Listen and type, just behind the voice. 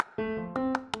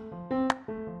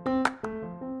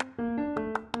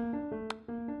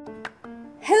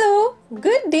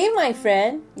Good day, my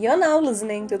friend. You're now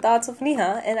listening to Thoughts of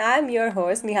Neha, and I'm your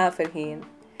host, Neha Farheen.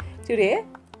 Today,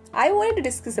 I wanted to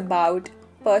discuss about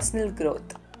personal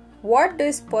growth. What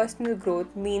does personal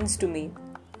growth means to me,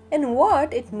 and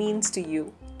what it means to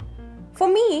you? For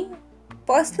me,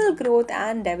 personal growth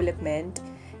and development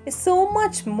is so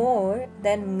much more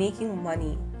than making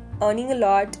money, earning a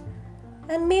lot,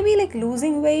 and maybe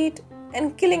losing weight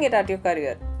and killing it at your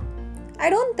career. I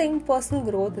don't think personal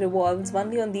growth revolves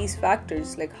only on these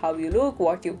factors like how you look,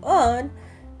 what you earn,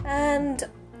 and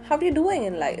how you're doing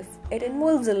in life. It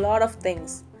involves a lot of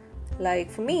things. Like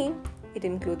for me, it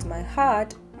includes my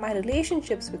heart, my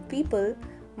relationships with people,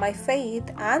 my faith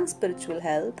and spiritual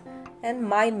health, and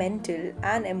my mental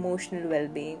and emotional well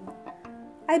being.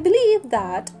 I believe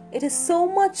that it is so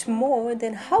much more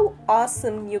than how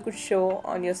awesome you could show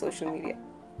on your social media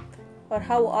or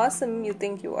how awesome you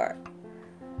think you are.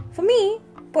 For me,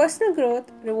 personal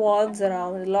growth revolves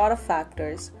around a lot of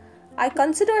factors. I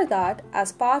consider that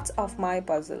as parts of my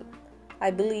puzzle.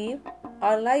 I believe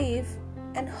our life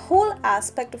and whole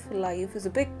aspect of life is a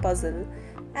big puzzle,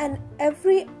 and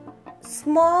every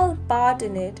small part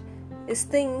in it is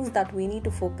things that we need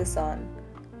to focus on.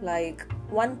 Like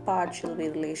one part shall be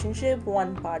relationship,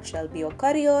 one part shall be your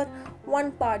career,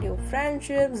 one part your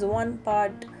friendships, one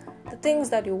part the things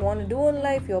that you want to do in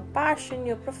life, your passion,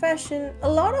 your profession, a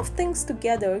lot of things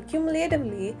together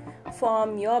cumulatively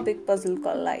form your big puzzle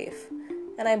called life.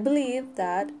 And I believe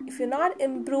that if you're not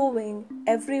improving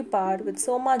every part with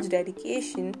so much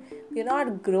dedication, you're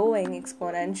not growing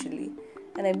exponentially.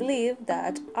 And I believe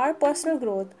that our personal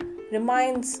growth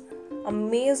remains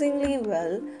amazingly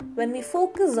well when we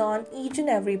focus on each and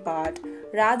every part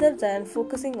rather than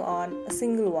focusing on a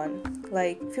single one.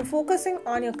 Like if you're focusing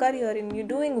on your career and you're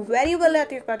doing very well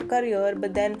at your career,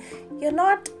 but then you're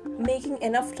not making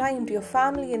enough time to your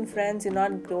family and friends, you're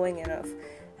not growing enough.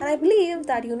 And I believe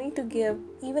that you need to give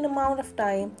even amount of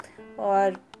time,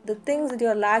 or the things that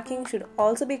you're lacking should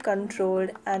also be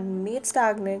controlled and made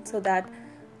stagnant so that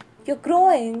you're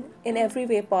growing in every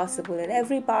way possible, in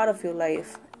every part of your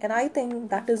life. And I think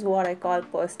that is what I call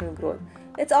personal growth.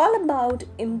 It's all about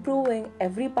improving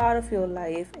every part of your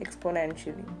life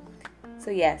exponentially. So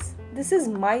yes, this is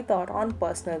my thought on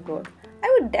personal growth.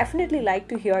 I would definitely like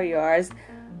to hear yours.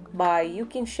 You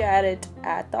can share it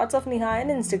at Thoughts of Neha on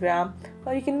Instagram,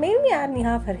 or you can mail me at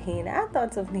nehafarheen at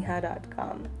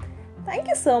thoughtsofneha.com. Thank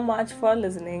you so much for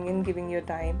listening and giving your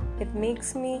time. It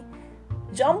makes me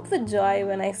jump with joy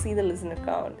when I see the listener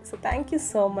count. So thank you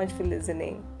so much for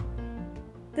listening.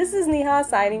 This is Neha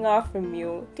signing off from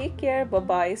you. Take care,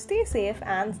 bye-bye, stay safe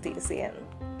and stay sane.